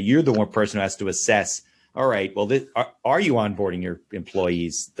 Now, you're the one person who has to assess, all right, well, are you onboarding your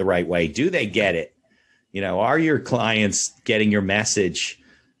employees the right way? Do they get it? Are your clients getting your message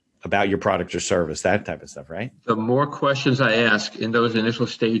about your product or service, that type of stuff, right? The more questions I ask in those initial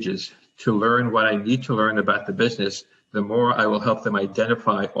stages to learn what I need to learn about the business, the more I will help them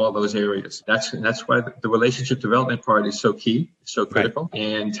identify all those areas. That's why the relationship development part is so key, so critical. Right.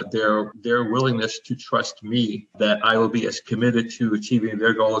 And their willingness to trust me that I will be as committed to achieving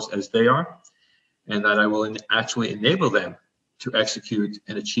their goals as they are, and that I will actually enable them to execute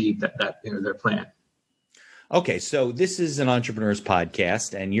and achieve their plan. Okay, so this is an entrepreneur's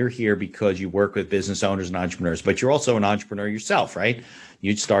podcast, and you're here because you work with business owners and entrepreneurs, but you're also an entrepreneur yourself, right?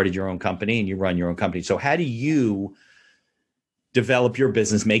 You started your own company and you run your own company. So how do you develop your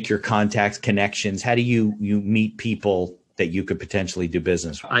business, make your contacts, connections? How do you meet people that you could potentially do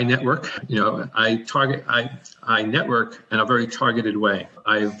business with? I network. I network in a very targeted way.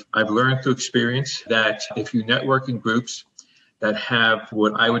 I've learned through experience that if you network in groups that have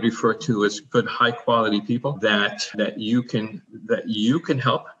what I would refer to as good, high quality people that you can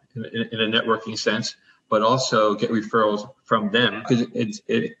help in a networking sense, but also get referrals from them. Because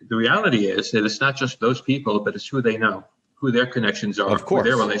the reality is that it's not just those people, but it's who they know, who their connections are, of course,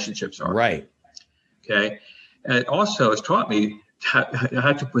 who their relationships are. Right. Okay. And it also has taught me I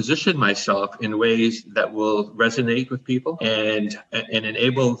had to position myself in ways that will resonate with people and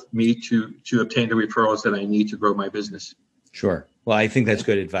enable me to obtain the referrals that I need to grow my business. Sure. Well, I think that's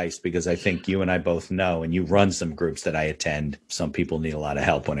good advice because I think you and I both know, and you run some groups that I attend, some people need a lot of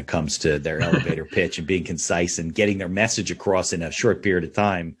help when it comes to their elevator pitch and being concise and getting their message across in a short period of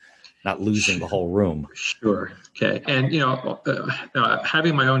time, not losing the whole room. Sure. Okay. And,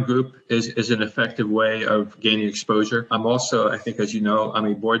 having my own group is an effective way of gaining exposure. I'm also, I think, as you know, I'm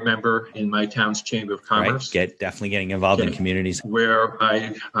a board member in my town's Chamber of Commerce. Right. Definitely getting involved in communities. Where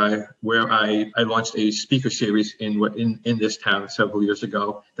I launched a speaker series in this town several years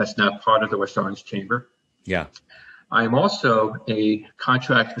ago. That's now part of the West Orange Chamber. Yeah. I'm also a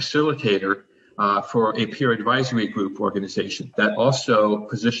contract facilitator for a peer advisory group organization that also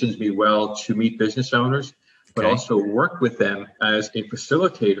positions me well to meet business owners, but also work with them as a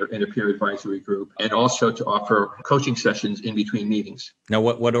facilitator in a peer advisory group, and also to offer coaching sessions in between meetings. Now,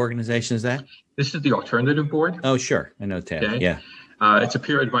 what organization is that? This is the Alternative Board. Oh, sure. I know TAB. Okay. Yeah. It's a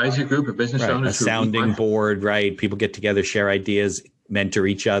peer advisory group of business owners. A sounding board, right? People get together, share ideas, mentor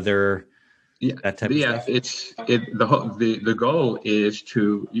each other. Yeah, that type of stuff. The goal is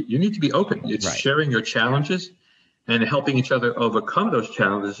you need to be open. It's sharing your challenges and helping each other overcome those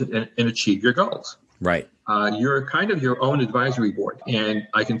challenges and achieve your goals. Right. You're kind of your own advisory board. And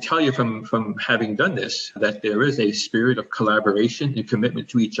I can tell you from having done this that there is a spirit of collaboration and commitment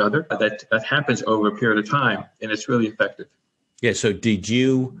to each other that happens over a period of time. And it's really effective. Yeah. So did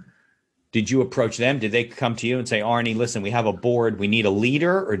you approach them? Did they come to you and say, Arnie, listen, we have a board, we need a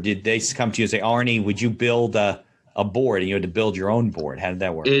leader? Or did they come to you and say, Arnie, would you build a board? And you had to build your own board. How did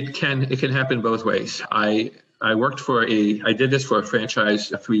that work? It can happen both ways. I did this for a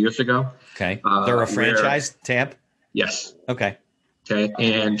franchise 3 years ago. Okay. They're a franchise, TAB? Yes. Okay. Okay.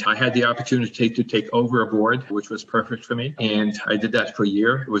 And I had the opportunity to take over a board, which was perfect for me. And I did that for a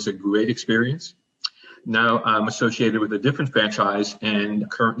year. It was a great experience. Now I'm associated with a different franchise and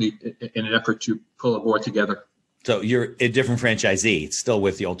currently in an effort to pull a board together. So you're a different franchisee. It's still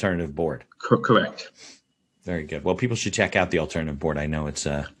with the Alternative Board. Correct. Very good. Well, people should check out the Alternative Board. I know it's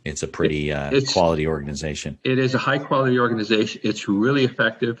a pretty quality organization. It is a high quality organization. It's really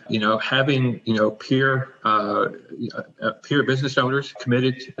effective. Having peer business owners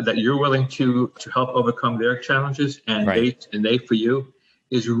committed that you're willing to help overcome their challenges and they for you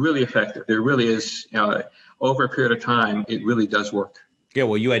is really effective. There really is over a period of time. It really does work. Yeah,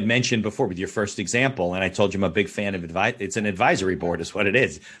 well, you had mentioned before with your first example, and I told you I'm a big fan of advice. It's an advisory board is what it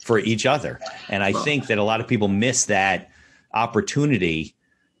is for each other. And I think that a lot of people miss that opportunity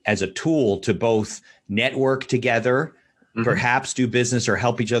as a tool to both network together, perhaps do business or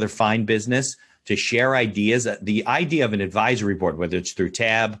help each other find business, to share ideas. The idea of an advisory board, whether it's through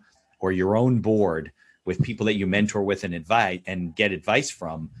TAB or your own board with people that you mentor with and get advice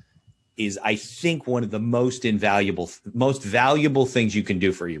from, is, I think, one of the most valuable things you can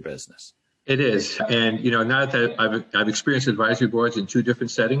do for your business. It is. And, now that I've experienced advisory boards in two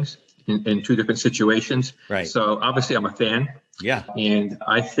different settings, in two different situations. Right. So obviously I'm a fan. Yeah. And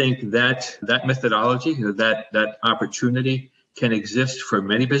I think that methodology, that opportunity can exist for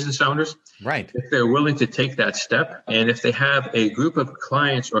many business owners. Right. If they're willing to take that step, and if they have a group of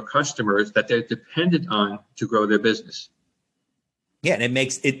clients or customers that they're dependent on to grow their business. Yeah, and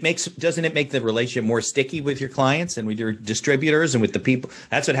doesn't it make the relationship more sticky with your clients and with your distributors and with the people?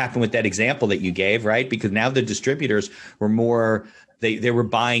 That's what happened with that example that you gave, right? Because now the distributors were more, they were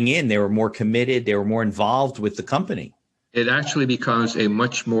buying in, they were more committed, they were more involved with the company. It actually becomes a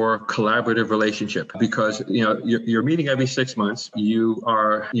much more collaborative relationship because you're meeting every 6 months. There's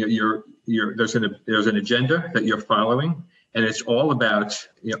an agenda that you're following. And it's all about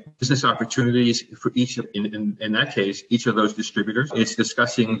business opportunities for each of, in that case, each of those distributors. It's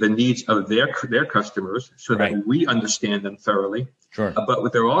discussing the needs of their customers so that we understand them thoroughly. Sure.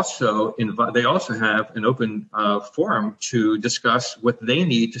 But they also have an open forum to discuss what they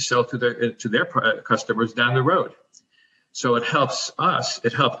need to sell to their customers down the road. So it helps us.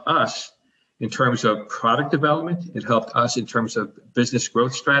 It helped us in terms of product development. It helped us in terms of business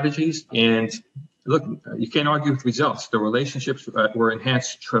growth strategies. And look, you can't argue with results. The relationships were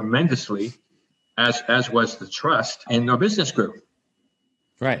enhanced tremendously, as was the trust, and our business grew.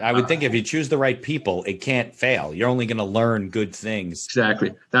 Right. I would think if you choose the right people, it can't fail. You're only going to learn good things.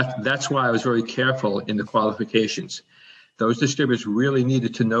 Exactly. That's why I was very careful in the qualifications. Those distributors really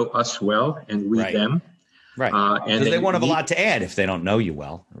needed to know us well, and we them. Right. Because they won't have a lot to add if they don't know you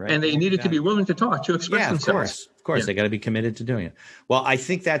well. Right. And they needed to be willing to talk, to express themselves. Of course, they got to be committed to doing it. Well, I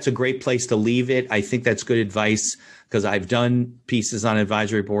think that's a great place to leave it. I think that's good advice because I've done pieces on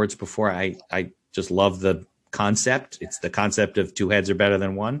advisory boards before. I just love the concept. It's the concept of two heads are better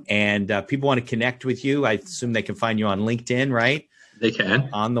than one. And people want to connect with you. I assume they can find you on LinkedIn, right? They can.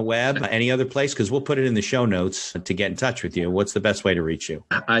 On the web, any other place? Because we'll put it in the show notes to get in touch with you. What's the best way to reach you?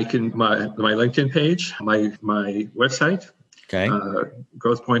 I can, my LinkedIn page, my website, okay.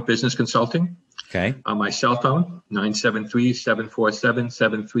 GrowthPoint Business Consulting. Okay. On my cell phone,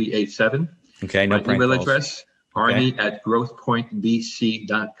 973-747-7387. Okay. No my email calls. Address, Arnie at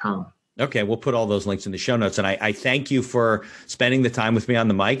growthpointbc.com. Okay. We'll put all those links in the show notes. And I thank you for spending the time with me on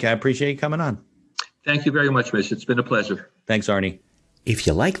the mic. I appreciate you coming on. Thank you very much, Mitch. It's been a pleasure. Thanks, Arnie. If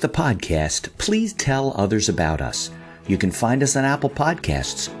you like the podcast, please tell others about us. You can find us on Apple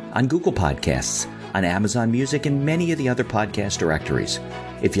Podcasts, on Google Podcasts, on Amazon Music, and many of the other podcast directories.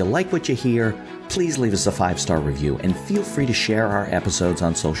 If you like what you hear, please leave us a 5-star review and feel free to share our episodes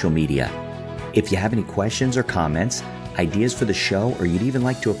on social media. If you have any questions or comments, ideas for the show, or you'd even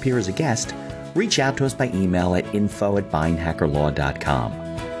like to appear as a guest, reach out to us by email at info@beinhackerlaw.com.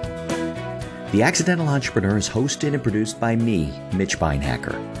 The Accidental Entrepreneur is hosted and produced by me, Mitch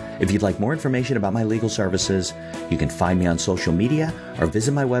Beinhacker. If you'd like more information about my legal services, you can find me on social media or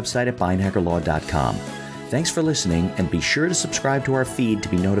visit my website at beinhackerlaw.com. Thanks for listening, and be sure to subscribe to our feed to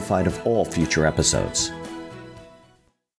be notified of all future episodes.